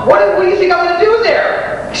 Now, what do you think I'm going to do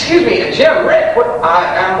there? Excuse me, Jim, Rick,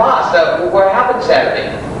 I'm lost. What happened Saturday?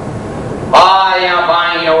 Yeah,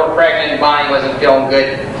 Bonnie, we're pregnant. Bonnie wasn't feeling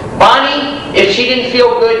good. Bonnie, if she didn't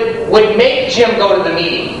feel good, would make Jim go to the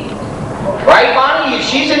meeting. Right, Bonnie?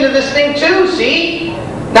 She's into this thing too, see?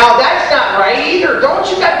 Now, that's not right either. Don't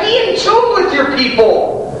you got to be in tune with your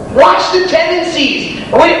people. Watch the tendencies.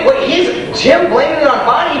 Wait, Jim blaming it on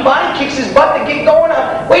Bonnie. Bonnie kicks his butt to get going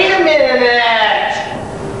on. Wait a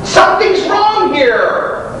minute. Something's wrong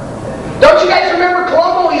here. Don't you guys remember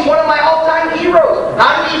Columbo? He's one of my all-time heroes.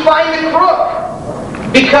 How did he find the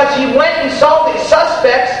crook? Because he went and saw the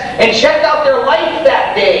suspects and checked out their life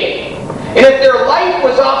that day. And if their life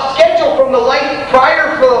was off schedule from the life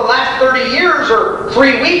prior for the last 30 years or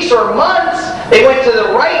 3 weeks or months, they went to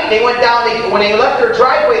the right, they went down, when they left their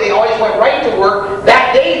driveway, they always went right to work.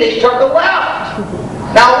 That day, they took a left.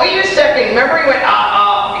 Now, wait a second. Remember, he went,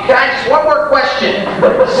 can I just, one more question.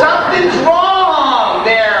 Something's wrong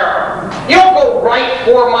there. You don't go right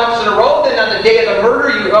 4 months in a row, then on the day of the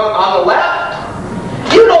murder, you go on the left.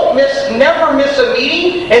 You don't never miss a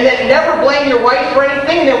meeting, and then never blame your wife for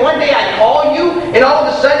anything, and then one day I call you, and all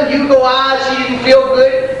of a sudden you go, she didn't feel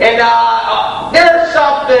good, and there's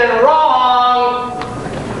something wrong.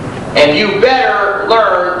 And you better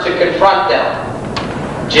learn to confront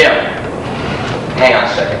them. Jim, hang on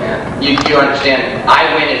a second, man. You understand,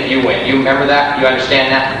 I win if you win. You remember that? You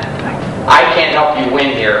understand that? I can't help you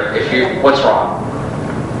win here if you. What's wrong?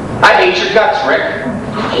 I hate your guts, Rick.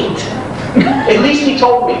 Great. At least he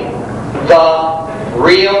told me the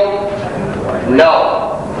real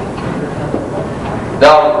no.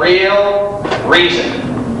 The real reason.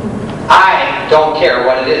 I don't care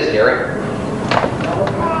what it is, Gary.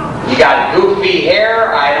 You got goofy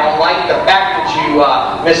hair. I don't like the fact that you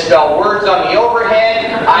misspell words on the overhead.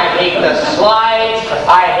 I hate the slides.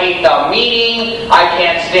 I hate the meeting. I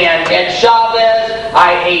can't stand Ed Chavez.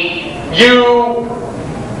 I hate you.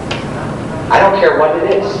 I don't care what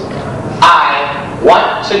it is. I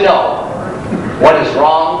want to know what is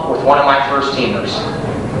wrong with one of my first teamers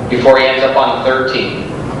before he ends up on the third team.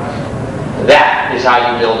 That is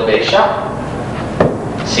how you build a Baseshop.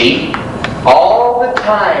 See? All the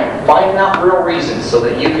time finding out real reasons so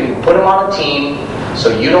that you can put them on a team so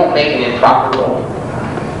you don't make an improper goal.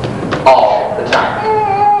 All the time.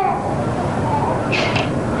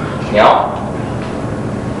 You know?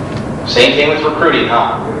 Same thing with recruiting,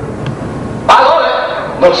 huh? I love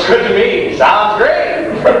it. Looks good to me. Sounds great.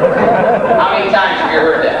 How many times have you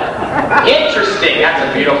heard that? Interesting. That's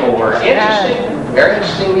a beautiful word. Interesting. Very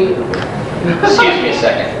interesting meeting. Excuse me a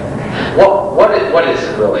second. What is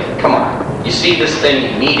it really? Come on. You see this thing,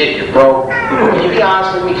 you need it, you're broke. Can you be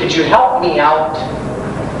honest with me? Could you help me out?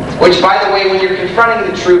 Which, by the way, when you're confronting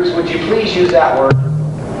the troops, would you please use that word?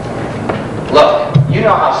 Look, you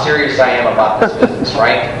know how serious I am about this business,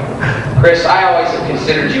 right? Chris, I always have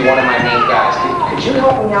considered you one of my main guys. Could you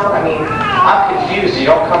help me out? I mean, I'm confused. You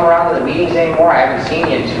don't come around to the meetings anymore. I haven't seen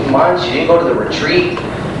you in 2 months. You didn't go to the retreat.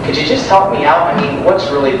 Could you just help me out? I mean, what's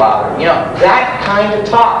really bothering you? You know, that kind of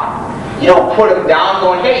talk. You don't put them down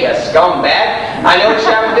going, hey, you scumbag. I noticed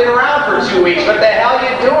you haven't been around for 2 weeks. What the hell are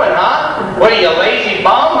you doing, huh? What are you, lazy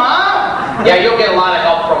bum, huh? Yeah, you'll get a lot of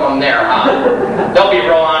help from them there, huh? They'll be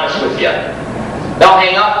real honest with you. They'll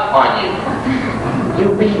hang up on you.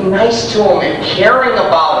 You be nice to them and caring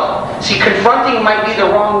about them. See, confronting might be the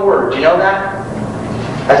wrong word. You know that?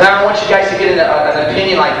 As I don't want you guys to get an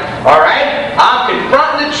opinion like, all right, I'm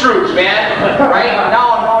confronting the troops, man. Right?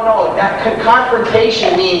 No. That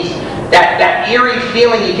confrontation means that eerie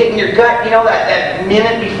feeling you get in your gut, you know, that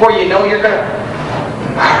minute before you know you're going to,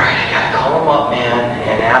 all right, I got to call them up, man,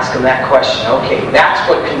 and ask them that question. Okay, that's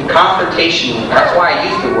what confrontation means. That's why I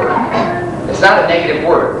use the word. It's not a negative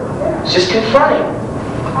word. It's just confronting.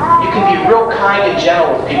 You can be real kind and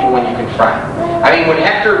gentle with people when you confront. I mean, when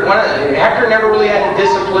Hector never really had to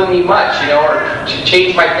discipline me much, you know, or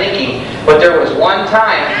change my thinking. But there was one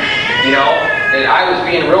time, you know, that I was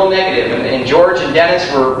being real negative, and George and Dennis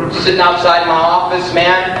were sitting outside my office,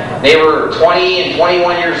 man. They were 20 and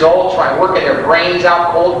 21 years old, working their brains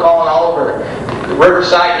out, cold calling all over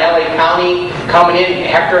Riverside and LA County, coming in.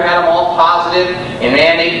 Hector had them all positive, and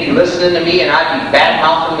man, they'd be listening to me, and I'd be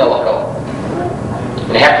bad-mouthing Millico.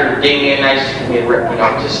 And Hector gave me a nice, Rick, you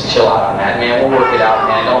know, just chill out on that, man. We'll work it out,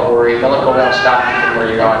 man. Don't worry. Millico won't stop you from where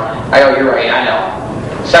you're going. I go, you're right, I know.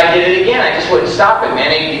 So I did it again. I just wouldn't stop it,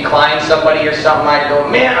 man. They'd decline somebody or something. I'd go,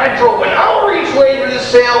 man, I drove an hour each way for the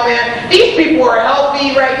sale, man. These people are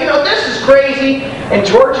healthy, right? You know, this is crazy. And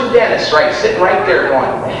George and Dennis, right, sitting right there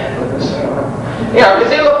going, man, look at this. You know,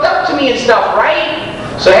 because they looked up to me and stuff, right?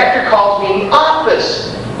 So Hector calls me in the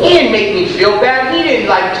office. He didn't make me feel bad. He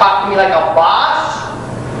didn't, like, talk to me like a boss.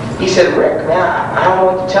 He said, Rick, man, I don't know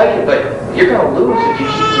what to tell you, but you're going to lose if you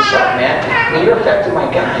keep this up, man. I mean, you're affecting my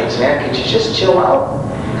guys, man. Could you just chill out?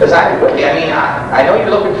 Because I know you're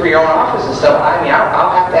looking for your own office and stuff. I mean, I'll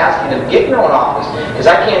have to ask you to get your own office because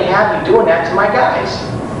I can't have you doing that to my guys.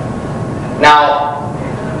 Now,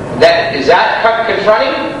 is that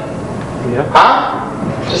confronting? Yeah.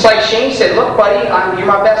 Huh? Just like Shane said, look, buddy, you're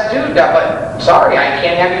my best dude, but sorry, I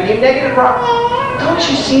can't have you be negative, Rob. Don't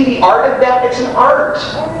you see the art of that? It's an art.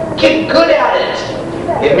 Get good at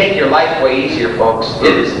it. It'll make your life way easier, folks.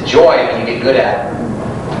 It is a joy when you get good at it.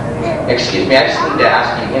 Excuse me, I just need to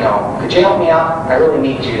ask you, you know, could you help me out? I really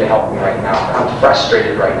need you to help me right now. I'm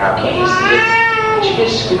frustrated right now. Can't you see it? Could you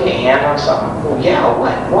just give me a hand on something? Well, yeah,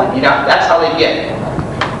 what? You know, that's how they get.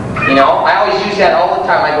 You know, I always use that all the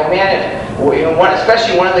time. I go, man,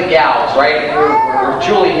 especially one of the gals, right? Or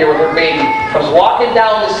Julie here with her baby, comes walking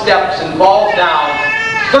down the steps and falls down.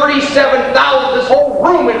 37,000, this whole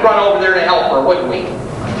room would run over there to help her, wouldn't we?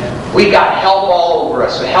 We got help all over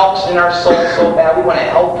us. It helps in our soul so bad. We want to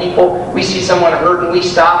help people. We see someone hurting, we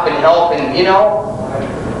stop and help. And, you know,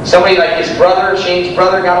 somebody like his brother, Shane's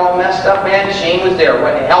brother, got all messed up, man. Shane was there.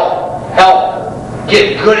 What? Help.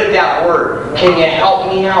 Get good at that word. Can you help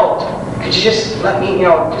me out? Could you just let me, you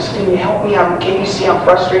know, just can you help me? Can you see I'm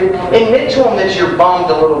frustrated? Admit to them that you're bummed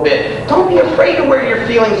a little bit. Don't be afraid to wear your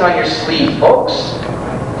feelings on your sleeve, folks.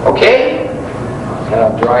 Okay?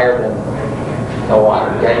 Drier than no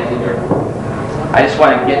water. You got anything here? I just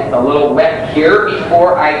want to get a little wet here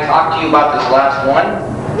before I talk to you about this last one.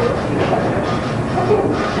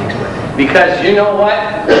 Because you know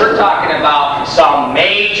what? We're talking about some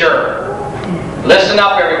major. Listen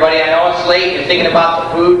up, everybody. I know it's late. You're thinking about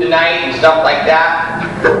the food tonight and stuff like that.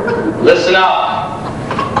 Listen up.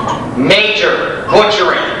 Major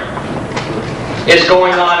butchering is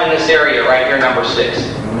going on in this area right here, number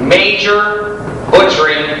 6. Major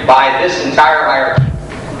butchering by this entire hierarchy.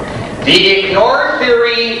 The ignore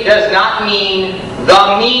theory does not mean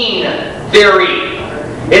the mean theory.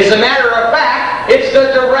 As a matter of fact, it's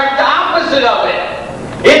the direct opposite of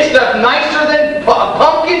it. It's the nicer than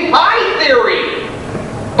pumpkin pie theory.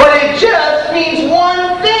 But it just means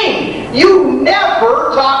one thing. You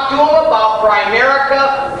never talk to them about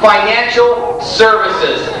Primerica Financial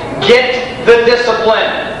Services. Get the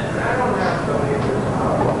discipline.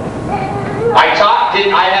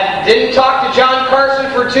 I didn't talk to John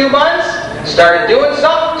Carson for 2 months. Started doing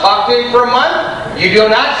something. Talked to him for a month. You do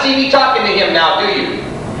not see me talking to him now, do you?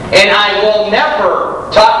 And I will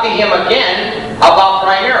never talk to him again about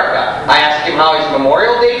Primerica. I asked him how his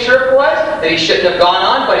Memorial Day trip was, that he shouldn't have gone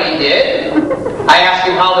on, but he did. I asked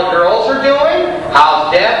him how the girls are doing.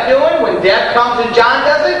 How's Deb doing? When Deb comes and John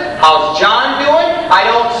does it, how's John doing? I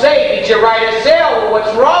don't say, did you write a sale?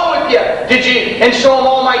 What's wrong with you? Did you? And show him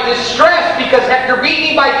all my distress because Hector beat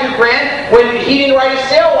me by $2,000 when he didn't write a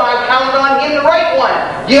sale when I counted on him to write one.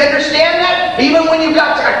 Do you understand that? Even when you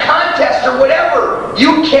got to a contest or whatever,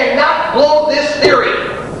 you cannot blow this theory.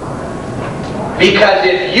 Because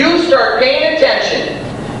if you start paying attention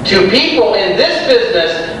to people in this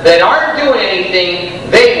business that aren't doing anything,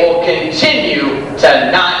 they will continue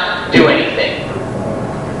to not do anything.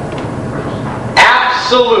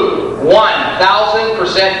 Absolute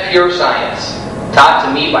 1,000% pure science. Taught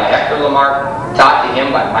to me by Hector Lamarck, taught to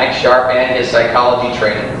him by Mike Sharp and his psychology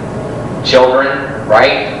training. Children,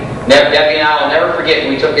 right? Debbie and I will never forget,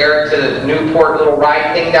 we took Eric to the Newport little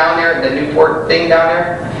ride thing down there, the Newport thing down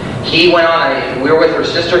there. He went on we were with her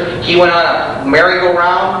sister, he went on a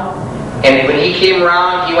merry-go-round, and when he came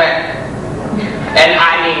around, he went, and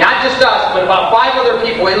I mean, not just us, but about 5 other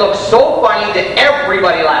people, it looked so funny that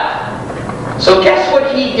everybody laughed. So guess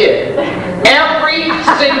what he did? Every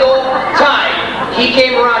single time he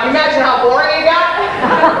came around, you imagine how boring it got?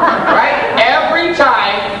 Right? Every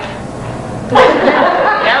time.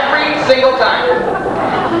 Every single time.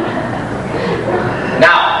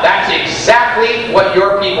 Now, that's exactly what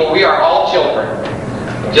your people, we are all children.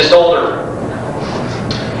 Just older.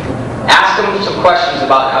 Ask them some questions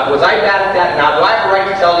about, was I bad at that? Now, do I have a right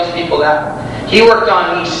to tell these people that? He worked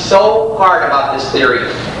on me so hard about this theory.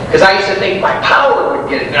 Because I used to think my power would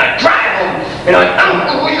get it. And I'd drive him. And I'm like,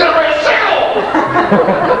 we're going to write a sale!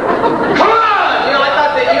 Come on! I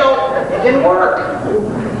thought that, it didn't work.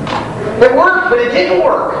 It worked, but it didn't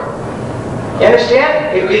work. You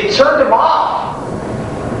understand? It turned him off.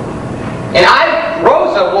 And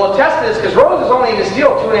Rosa will attest to this, because Rosa's only in this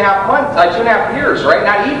deal 2.5 years, right?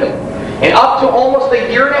 Not even. And up to almost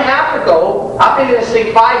a year and a half ago, up into this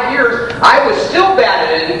thing 5 years, I was still bad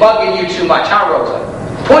at it and bugging you too much, huh, Rosa?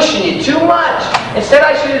 Pushing you too much. Instead,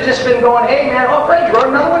 I should have just been going, hey man, oh great, you wrote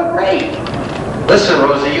another one, great. Listen,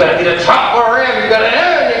 Rosa, you gotta get a top RM, you gotta.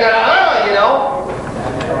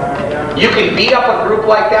 You can beat up a group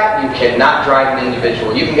like that, you cannot drive an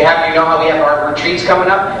individual. You can have, how we have our retreats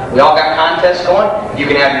coming up? We all got contests going. You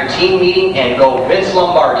can have your team meeting and go Vince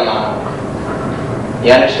Lombardi on them.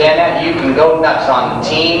 You understand that? You can go nuts on the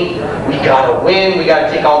team. We gotta win, we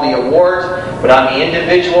gotta take all the awards. But on the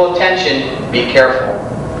individual attention, be careful.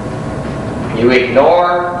 You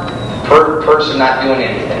ignore person not doing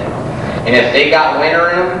anything. And if they got winner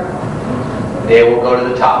in them, they will go to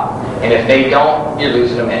the top. And if they don't, you're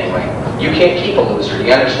losing them anyway. You can't keep a loser. Do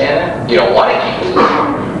you understand that? You don't want to keep a loser.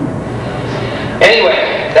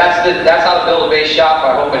 Anyway, that's how to build a base shop.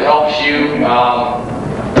 I hope it helps you.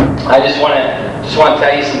 I just want to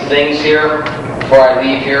tell you some things here before I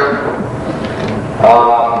leave here.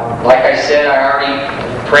 Like I said, I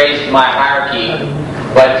already praised my hierarchy.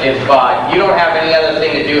 But if you don't have any other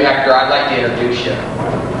thing to do, Hector, I'd like to introduce you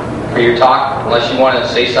for your talk, unless you want to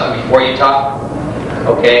say something before you talk.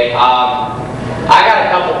 Okay. I got a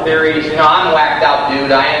couple theories. I'm a whacked out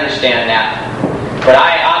dude. I understand that. But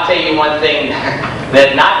I'll tell you one thing.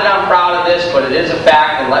 That not that I'm proud of this, but it is a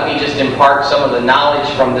fact, and let me just impart some of the knowledge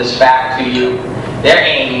from this fact to you. There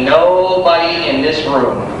ain't nobody in this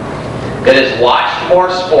room that has watched more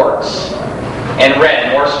sports and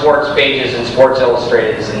read more sports pages in Sports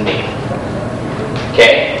Illustrated than me.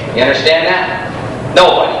 Okay? You understand that?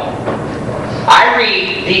 Nobody. I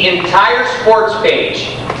read the entire sports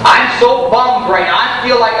page. I'm so bummed right now. I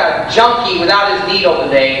feel like a junkie without his needle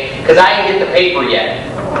today because I didn't get the paper yet.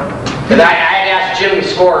 Because I had asked Jim the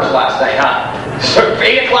scores last night, huh? So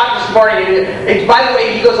 8 o'clock this morning, and by the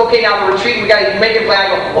way, he goes, okay, now the retreat, we got to make it plan. I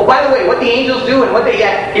go, oh, by the way, what the Angels doing? What they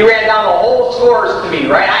had? He ran down the whole scores to me,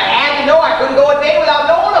 right? I had to know. I couldn't go a day without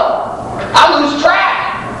knowing them. I lose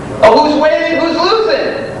track of who's winning and who's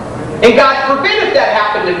losing. And God forbid if that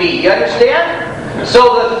happened to me. You understand?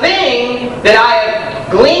 So the thing that I have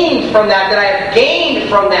gleaned from that I have gained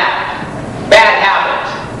from that bad habit,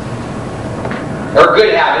 or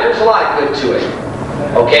good habit, there's a lot of good to it,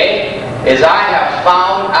 okay, is I have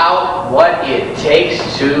found out what it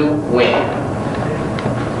takes to win.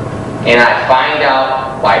 And I find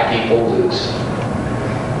out why people lose.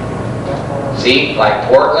 See, like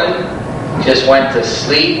Portland just went to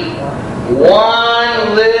sleep.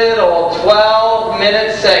 One little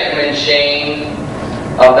 12-minute segment, Shane,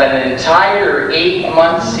 of an entire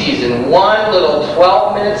 8-month season. One little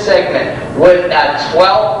 12-minute segment with a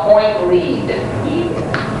 12-point lead.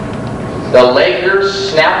 The Lakers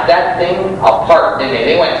snapped that thing apart, didn't they?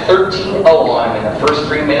 They went 13-0 on them in the first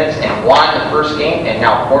 3 minutes and won the first game, and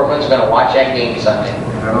now Portland's going to watch that game Sunday.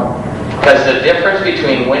 Because the difference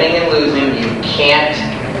between winning and losing, you can't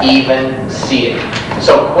even see it.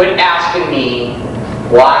 So quit asking me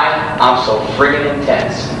why I'm so friggin'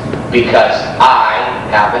 intense. Because I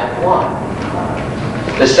haven't won.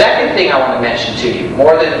 The second thing I want to mention to you,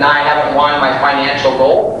 more than I haven't won my financial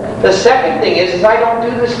goal, the second thing is I don't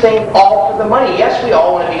do this thing all for the money. Yes, we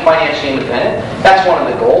all want to be financially independent. That's one of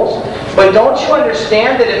the goals. But don't you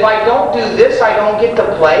understand that if I don't do this, I don't get to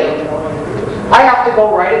play? I have to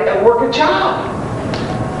go right and work a job.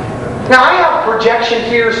 Now, I have projection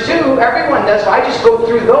fears too. Everyone does. I just go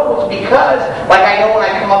through those because, like, I know when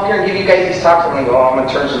I come up here and give you guys these talks, I'm going to go, oh, I'm going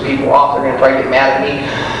to turn some people off. They're going to probably get mad at me.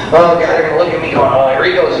 Oh, God, they're going to look at me going, oh, here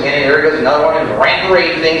he goes again. Here he goes another one. And rant and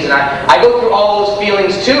rave things. And I go through all those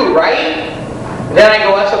feelings too, right? And then I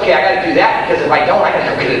go, that's okay. I got to do that because if I don't, I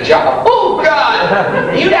got to get a job. Oh, God!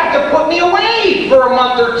 You'd have to put me away for a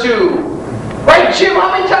month or two. Right, Jim?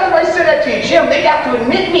 How many times have I said that to you? Jim, they'd have to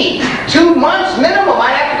admit me. 2 months minimum.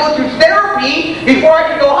 I'd have to go through therapy before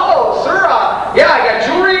I could go, hello, sir. Yeah, I got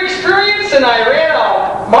jewelry experience and I ran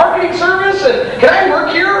a marketing service and can I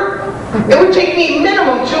work here? It would take me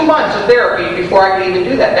minimum 2 months of therapy before I could even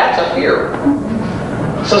do that. That's a fear.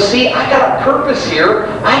 So see, I got a purpose here.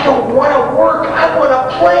 I don't want to work. I want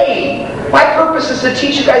to play. My purpose is to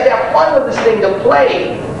teach you guys to have fun with this thing, to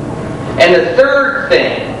play. And the third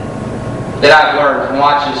thing that I've learned from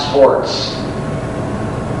watching sports.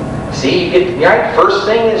 See, you get right. First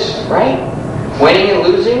thing is right. Winning and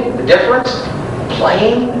losing, the difference.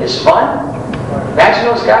 Playing is fun. Imagine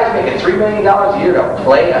those guys making $3 million a year to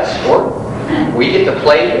play a sport. We get to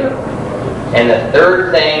play here. And the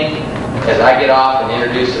third thing, as I get off and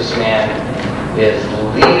introduce this man, is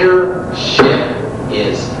leadership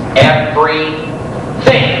is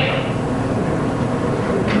everything.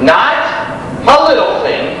 Not a little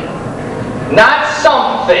thing. Not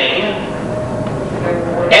something,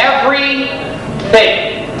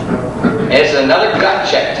 everything. It's another gut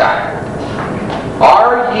check time.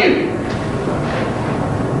 Are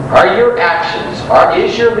your actions,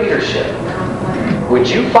 is your leadership, would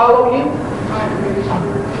you follow you?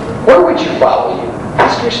 Where would you follow you?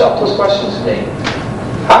 Ask yourself those questions today.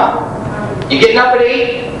 Huh? You getting up at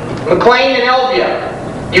 8? McLean and Elvia.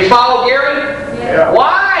 You follow Gary? Yeah.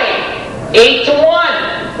 Why? 8-1.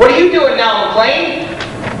 What are you doing now, McLean?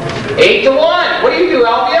 8-1. What do you do,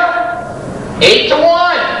 Elvia?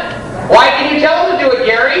 8-1. Why can you tell him to do it,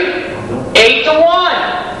 Gary? 8-1.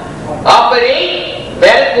 Up at 8,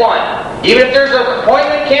 bet at 1. Even if there's an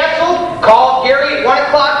appointment canceled, call Gary at 1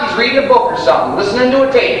 o'clock. He's reading a book or something, listening to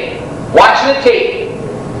a tape, watching a tape.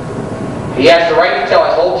 He has the right to tell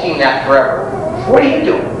his whole team that forever. What are you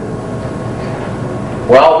doing?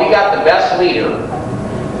 Well, we got the best leader,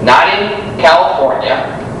 not in California,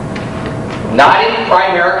 not in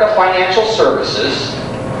Primerica Financial Services.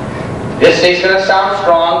 This thing's going to sound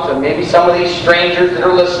strong to maybe some of these strangers that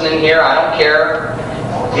are listening here. I don't care.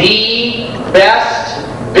 The best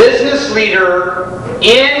business leader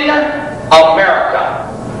in America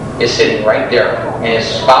is sitting right there. And his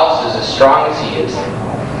spouse is as strong as he is.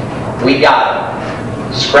 We got him.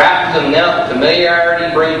 Scrap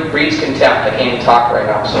familiarity breeds contempt. I can't even talk right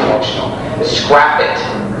now. I'm so emotional. Scrap it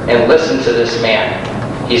and listen to this man.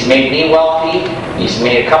 He's made me wealthy. He's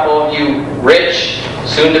made a couple of you rich,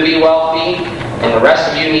 soon to be wealthy. And the rest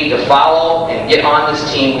of you need to follow and get on this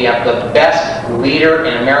team. We have the best leader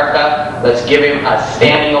in America. Let's give him a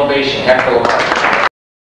standing ovation. Hector Lamar.